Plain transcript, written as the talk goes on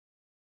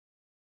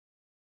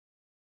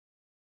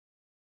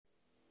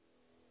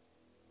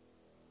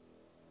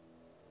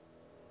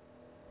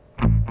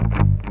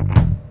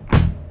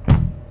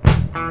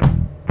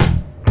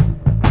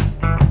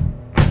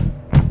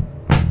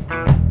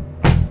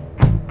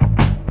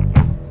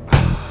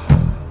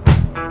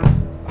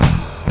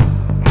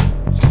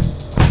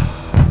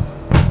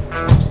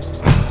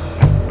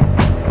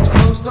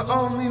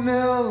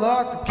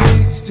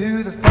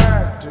tickets to the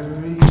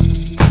factory.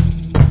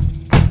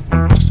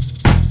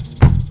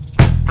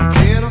 You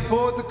can't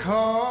afford the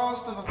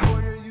cost of a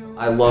 4-year youth.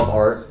 I love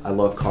art, I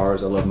love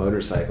cars, I love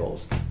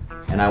motorcycles,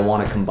 and I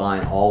want to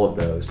combine all of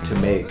those to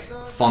make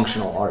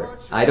functional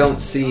art. I don't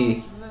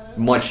see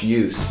much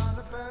use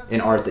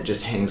in art that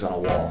just hangs on a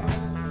wall.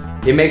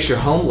 It makes your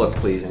home look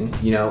pleasing,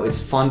 you know,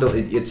 it's fun to,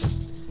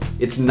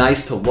 it's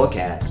nice to look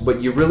at,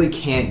 but you really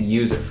can't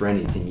use it for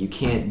anything. You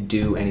can't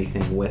do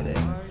anything with it.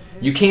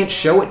 You can't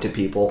show it to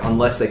people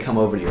unless they come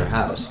over to your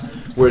house.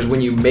 Whereas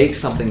when you make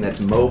something that's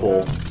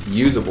mobile,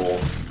 usable,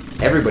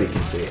 everybody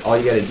can see it. All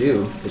you gotta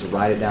do is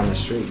ride it down the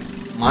street.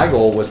 My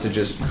goal was to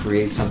just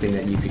create something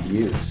that you could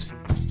use.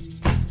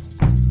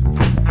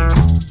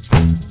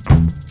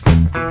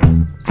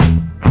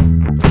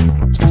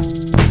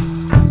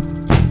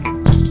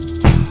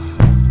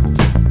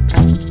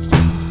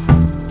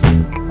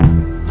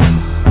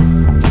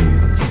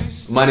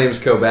 My name is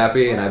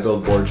Bappe, and I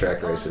build board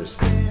track racers.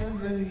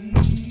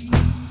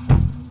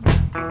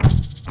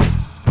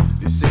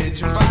 They said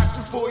you're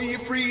fighting for your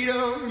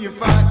freedom, you're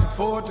fighting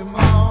for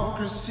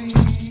democracy.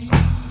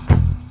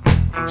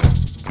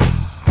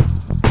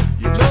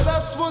 You know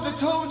that's what they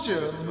told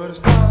you, but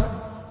it's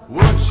not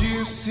what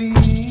you see.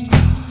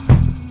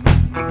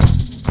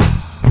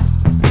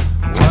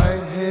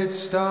 White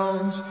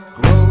headstones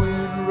grow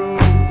in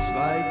rows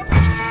like tea.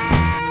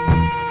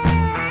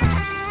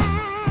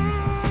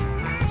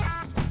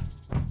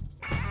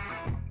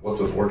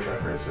 What's a board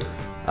track racer?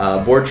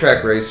 Board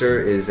track racer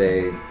is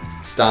a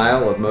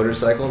style of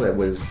motorcycle that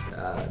was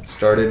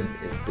started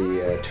at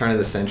the turn of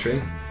the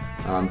century.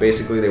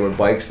 Basically, they were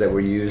bikes that were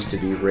used to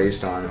be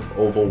raced on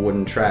oval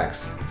wooden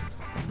tracks.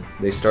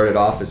 They started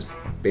off as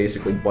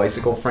basically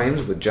bicycle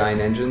frames with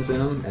giant engines in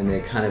them, and they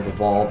kind of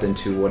evolved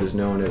into what is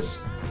known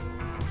as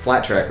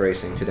flat track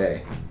racing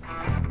today.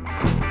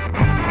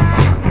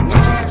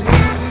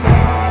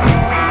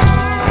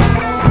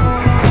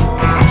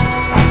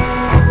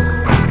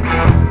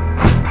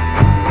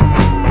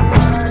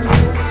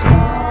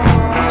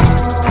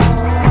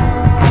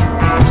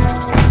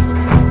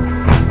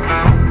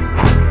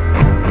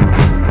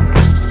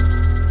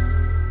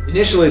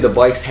 Initially, the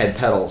bikes had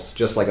pedals,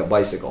 just like a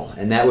bicycle,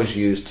 and that was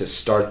used to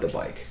start the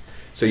bike.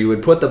 So you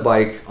would put the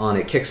bike on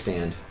a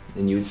kickstand,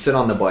 and you would sit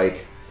on the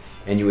bike,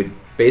 and you would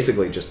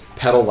basically just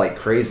pedal like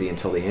crazy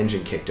until the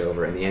engine kicked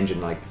over and the engine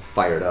like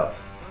fired up.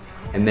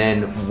 And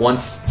then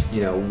once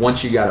you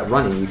got it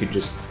running, you could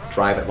just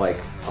drive it like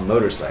a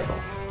motorcycle.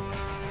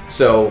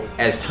 So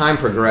as time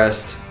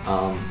progressed,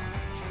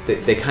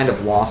 they kind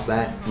of lost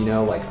that,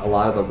 like a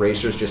lot of the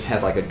racers just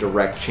had like a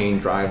direct chain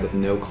drive with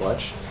no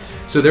clutch.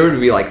 So there would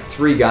be like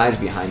 3 guys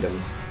behind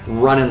them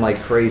running like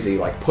crazy,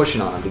 like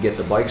pushing on them to get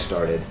the bike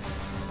started.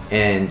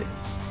 And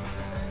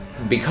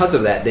because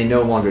of that, they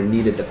no longer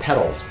needed the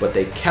pedals, but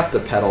they kept the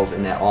pedals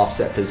in that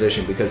offset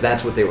position because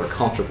that's what they were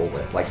comfortable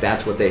with. Like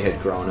that's what they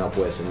had grown up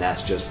with, and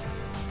that's just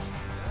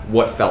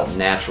what felt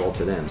natural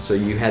to them. So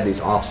you had these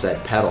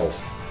offset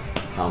pedals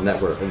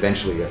that were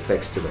eventually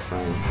affixed to the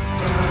frame.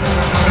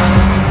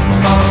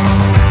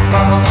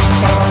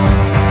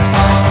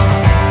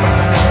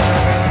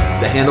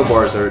 The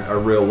handlebars are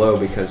real low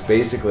because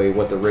basically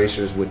what the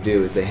racers would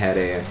do is they had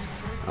a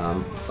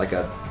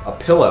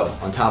pillow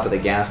on top of the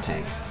gas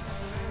tank,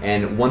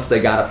 and once they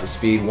got up to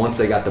speed, once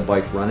they got the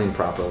bike running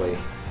properly,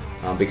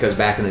 because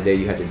back in the day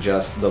you had to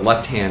adjust, the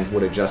left hand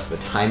would adjust the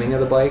timing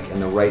of the bike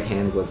and the right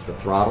hand was the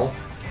throttle,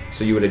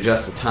 so you would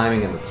adjust the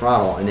timing and the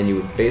throttle, and then you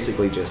would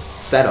basically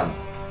just set them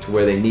to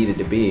where they needed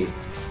to be,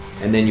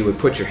 and then you would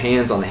put your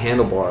hands on the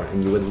handlebar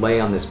and you would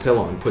lay on this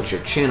pillow and put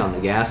your chin on the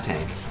gas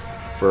tank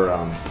for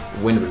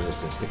wind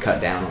resistance, to cut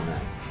down on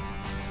that.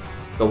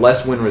 The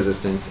less wind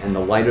resistance and the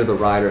lighter the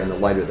rider and the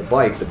lighter the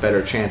bike, the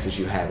better chances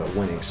you have at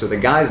winning. So the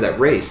guys that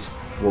raced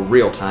were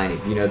real tiny.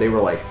 They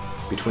were like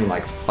between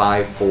like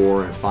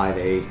 5'4" and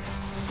 5'8",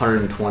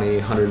 120,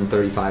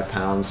 135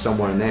 pounds,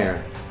 somewhere in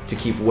there, to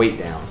keep weight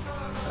down.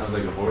 Sounds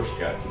like a horse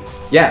jockey.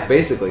 Yeah,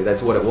 basically,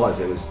 that's what it was.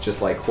 It was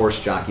just like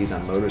horse jockeys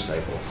on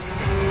motorcycles.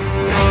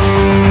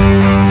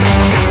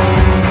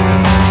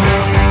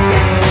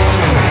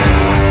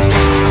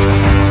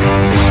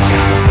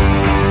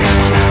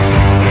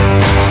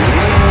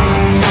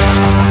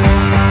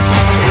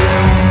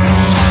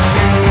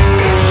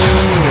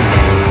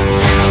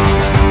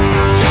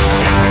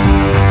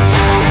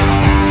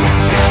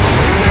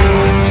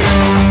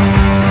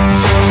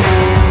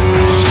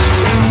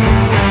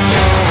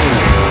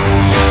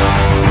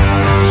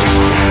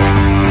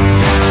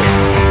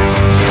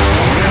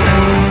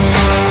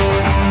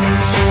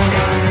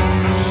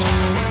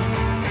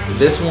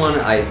 This one,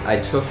 I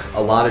took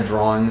a lot of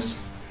drawings,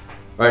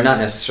 or not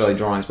necessarily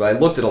drawings, but I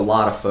looked at a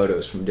lot of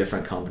photos from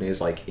different companies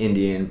like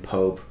Indian,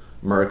 Pope,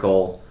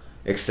 Merkel,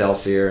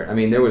 Excelsior. I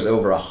mean, there was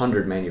over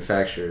 100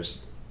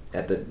 manufacturers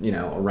at the,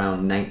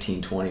 around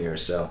 1920 or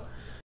so.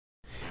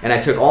 And I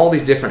took all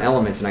these different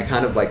elements and I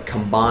kind of like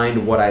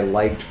combined what I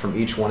liked from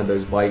each one of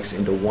those bikes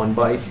into one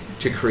bike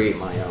to create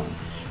my own.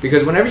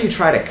 Because whenever you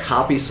try to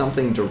copy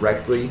something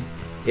directly,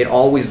 it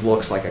always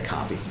looks like a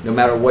copy. No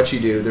matter what you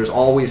do, there's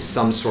always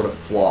some sort of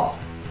flaw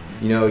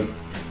you know,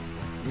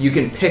 you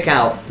can pick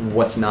out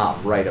what's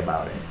not right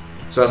about it.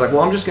 So I was like,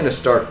 well, I'm just gonna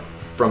start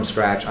from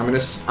scratch. I'm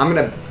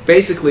gonna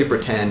basically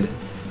pretend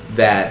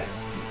that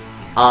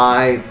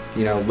I,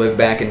 you know, lived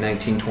back in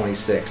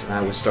 1926 and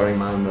I was starting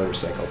my own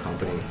motorcycle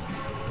company,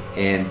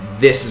 and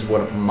this is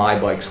what my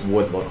bikes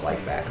would look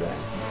like back then.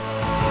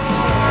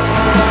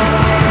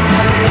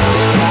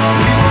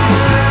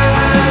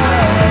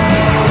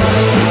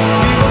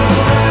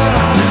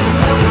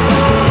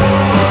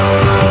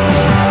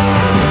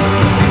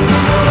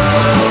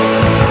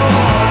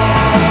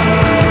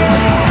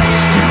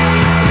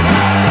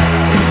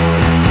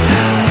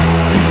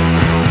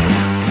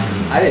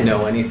 I didn't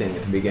know anything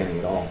at the beginning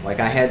at all. Like,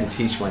 I had to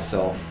teach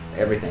myself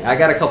everything. I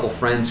got a couple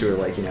friends who are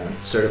like, you know,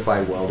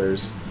 certified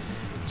welders.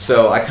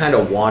 So I kind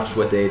of watched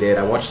what they did.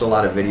 I watched a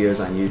lot of videos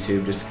on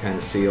YouTube just to kind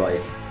of see like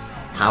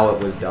how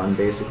it was done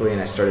basically, and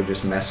I started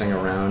just messing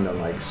around on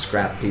like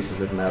scrap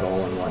pieces of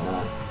metal and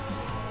whatnot.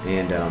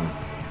 And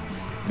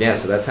yeah,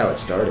 so that's how it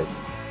started.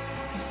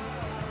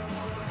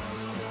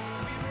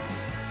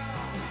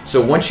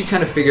 So once you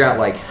kind of figure out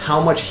like how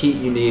much heat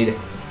you need,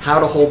 how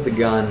to hold the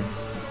gun,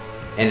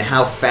 and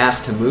how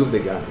fast to move the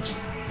gun, it's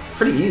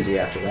pretty easy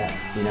after that,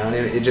 you know, and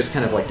it just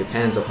kind of like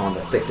depends upon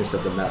the thickness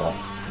of the metal,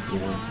 you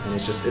know, and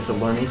it's a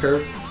learning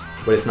curve,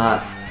 but it's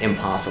not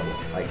impossible.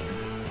 Like,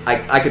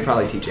 I could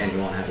probably teach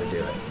anyone how to do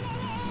it,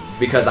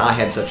 because I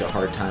had such a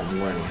hard time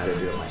learning how to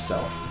do it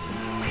myself.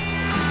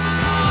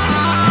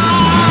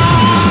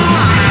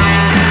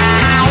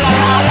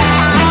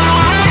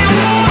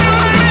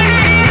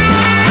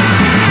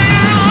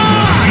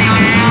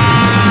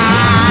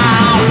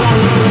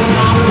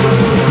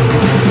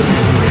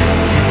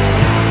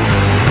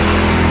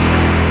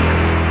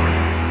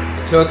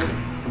 Took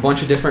a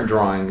bunch of different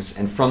drawings,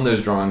 and from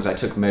those drawings I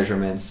took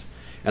measurements,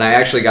 and I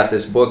actually got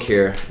this book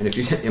here, and if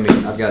you, I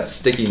mean, I've got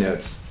sticky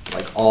notes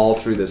like all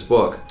through this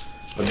book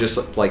of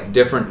just like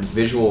different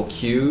visual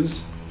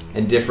cues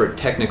and different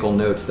technical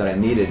notes that I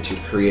needed to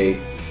create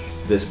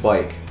this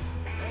bike.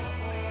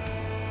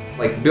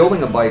 Like,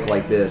 building a bike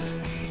like this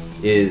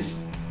is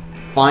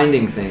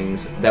finding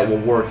things that will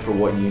work for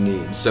what you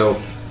need. So,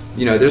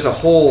 you know, there's a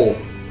whole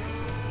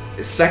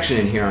section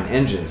in here on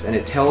engines, and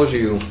it tells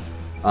you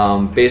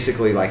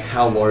basically like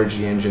how large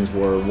the engines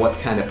were, what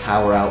kind of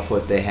power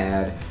output they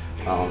had,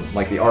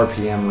 like the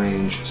RPM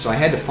range. So I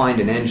had to find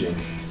an engine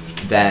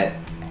that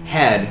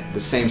had the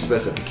same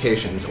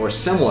specifications or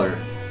similar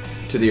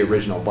to the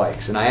original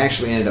bikes. And I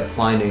actually ended up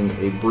finding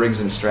a Briggs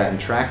 & Stratton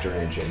tractor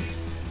engine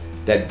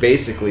that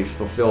basically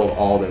fulfilled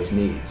all those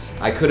needs.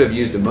 I could have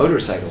used a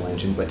motorcycle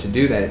engine, but to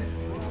do that,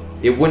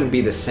 it wouldn't be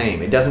the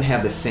same. It doesn't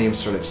have the same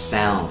sort of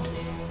sound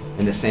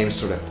and the same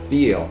sort of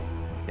feel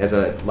as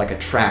like a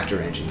tractor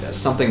engine does.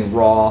 Something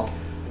raw,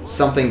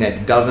 something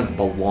that doesn't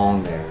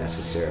belong there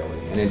necessarily.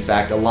 And in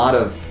fact, a lot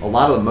of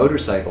the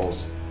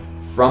motorcycles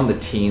from the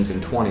teens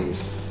and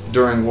 20s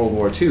during World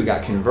War II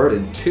got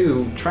converted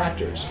to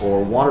tractors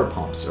or water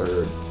pumps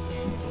or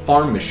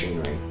farm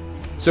machinery.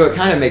 So it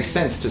kind of makes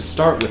sense to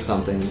start with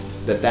something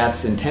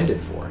that's intended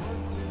for.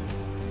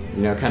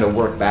 You know, kind of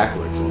work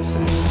backwards in a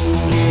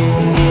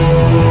sense.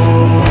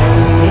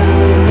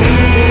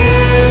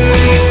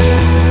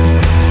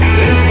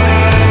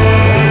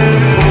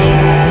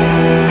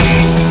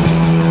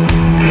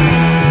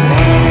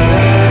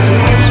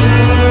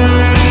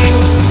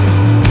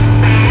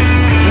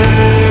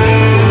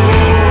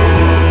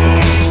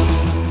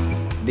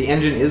 The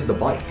engine is the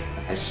bike.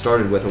 I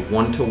started with a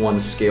 1-to-1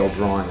 scale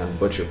drawing on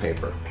butcher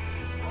paper.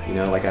 You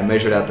know, like I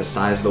measured out the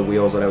size of the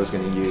wheels that I was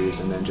going to use,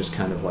 and then just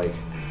kind of like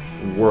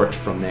worked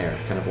from there.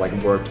 Kind of like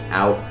worked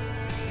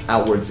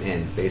outwards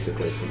in,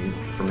 basically,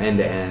 from end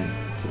to end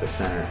to the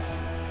center.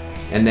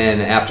 And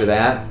then after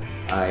that,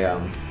 I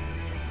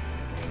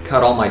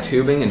cut all my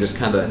tubing and just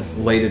kind of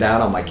laid it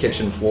out on my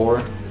kitchen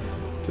floor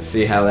to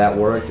see how that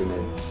worked, and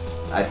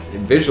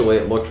visually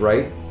it looked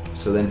right.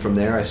 So then from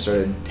there I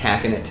started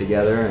tacking it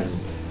together and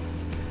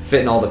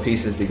fitting all the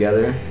pieces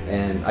together,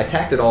 and I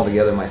tacked it all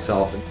together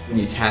myself. When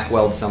you tack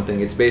weld something,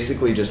 it's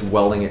basically just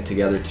welding it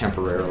together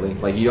temporarily.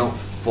 Like, you don't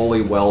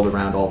fully weld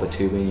around all the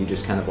tubing, you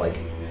just kind of like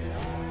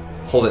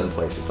hold it in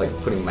place. It's like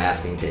putting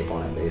masking tape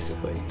on it,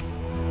 basically.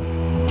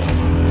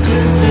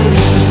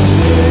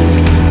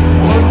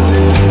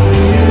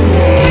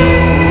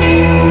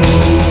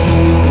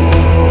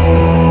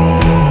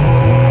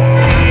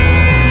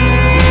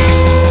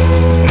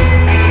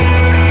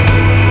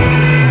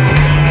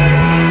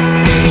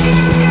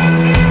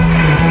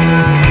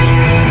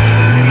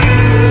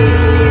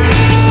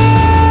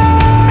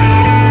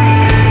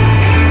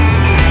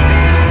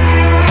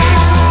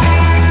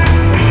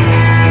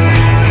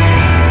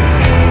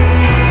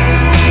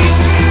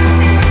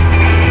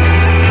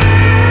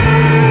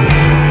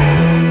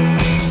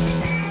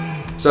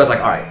 So I was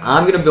like, all right,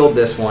 I'm gonna build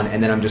this one,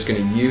 and then I'm just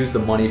gonna use the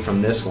money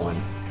from this one.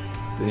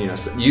 You know,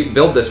 so you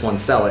build this one,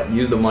 sell it,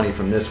 use the money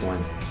from this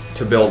one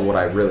to build what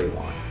I really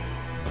want.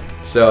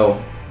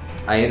 So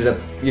I ended up,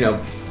 you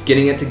know,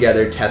 getting it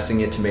together, testing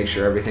it to make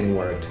sure everything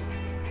worked.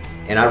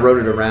 and I rode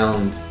it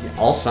around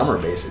all summer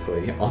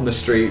basically on the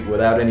street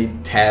without any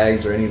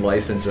tags or any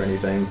license or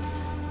anything,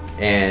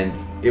 and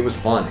it was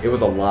fun. It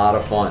was a lot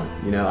of fun.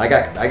 You know, I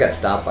got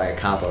stopped by a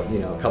cop, you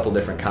know, a couple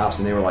different cops,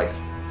 and they were like,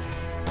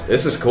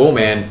 "This is cool,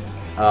 man.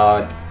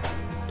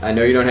 I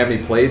know you don't have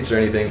any plates or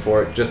anything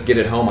for it. Just get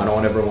it home. I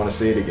don't ever want to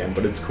see it again,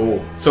 but it's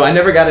cool." So I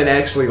never got in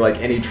actually like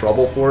any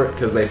trouble for it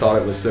because they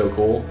thought it was so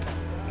cool.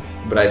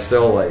 But I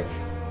still like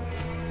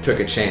took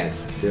a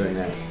chance doing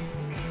that.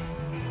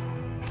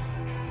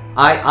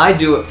 I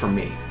do it for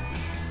me.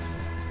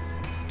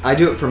 I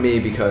do it for me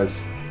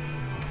because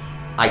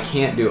I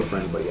can't do it for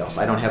anybody else.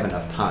 I don't have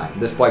enough time.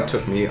 This bike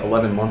took me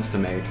 11 months to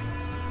make,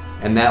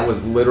 and that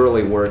was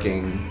literally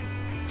working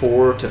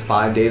 4 to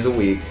 5 days a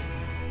week,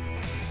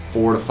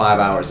 4 to 5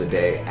 hours a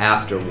day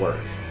after work.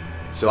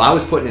 So I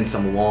was putting in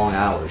some long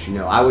hours. You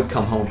know, I would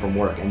come home from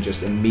work and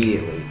just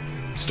immediately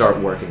start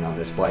working on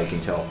this bike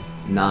until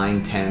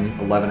 9, 10,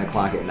 11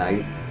 o'clock at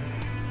night.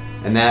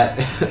 And that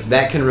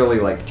that can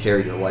really like tear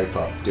your life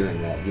up doing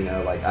that. You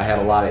know, like I had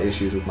a lot of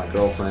issues with my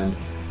girlfriend,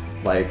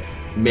 like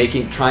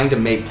trying to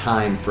make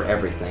time for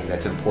everything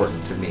that's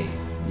important to me,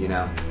 you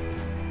know.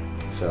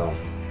 So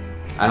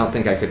I don't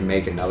think I could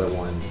make another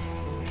one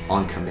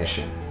on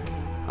commission.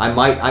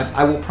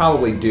 I will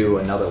probably do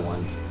another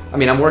one. I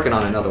mean, I'm working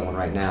on another one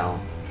right now,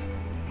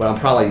 but I'm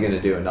probably going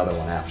to do another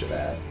one after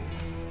that.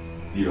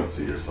 You don't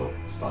see yourself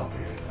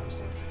stopping anytime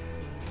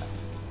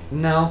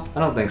soon? No, I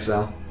don't think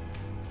so.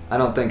 I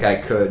don't think I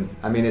could.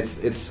 I mean,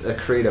 it's a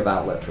creative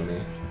outlet for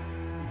me.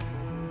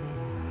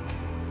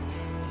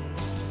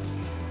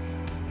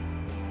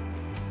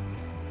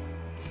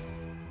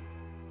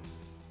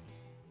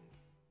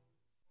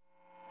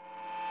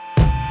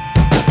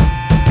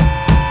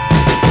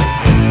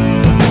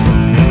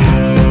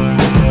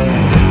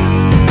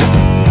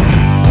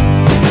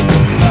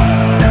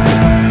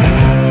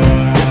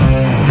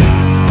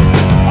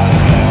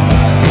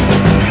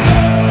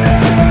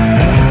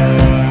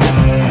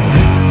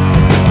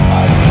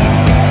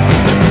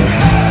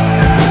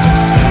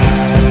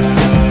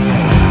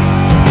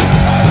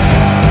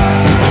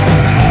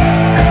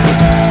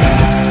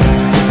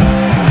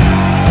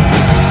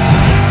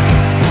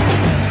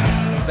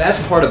 The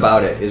best part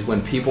about it is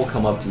when people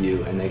come up to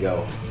you and they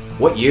go,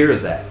 "What year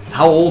is that?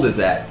 How old is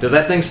that? Does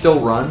that thing still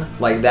run?"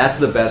 Like, that's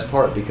the best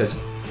part, because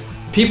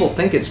people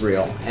think it's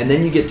real, and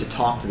then you get to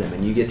talk to them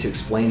and you get to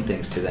explain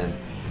things to them,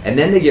 and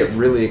then they get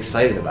really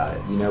excited about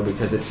it, you know,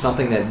 because it's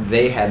something that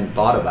they hadn't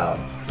thought about,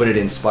 but it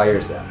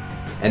inspires them.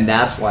 And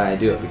that's why I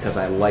do it, because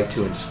I like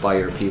to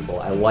inspire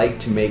people. I like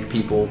to make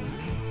people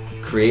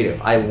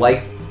creative. I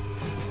like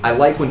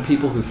when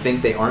people who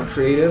think they aren't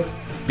creative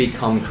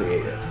become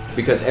creative,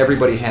 because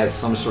everybody has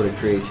some sort of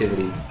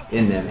creativity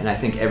in them, and I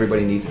think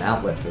everybody needs an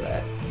outlet for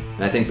that.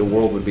 And I think the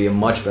world would be a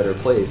much better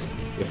place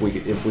if we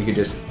could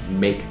just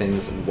make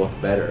things look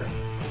better.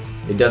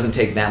 It doesn't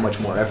take that much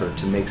more effort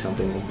to make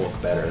something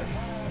look better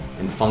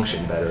and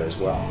function better as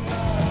well.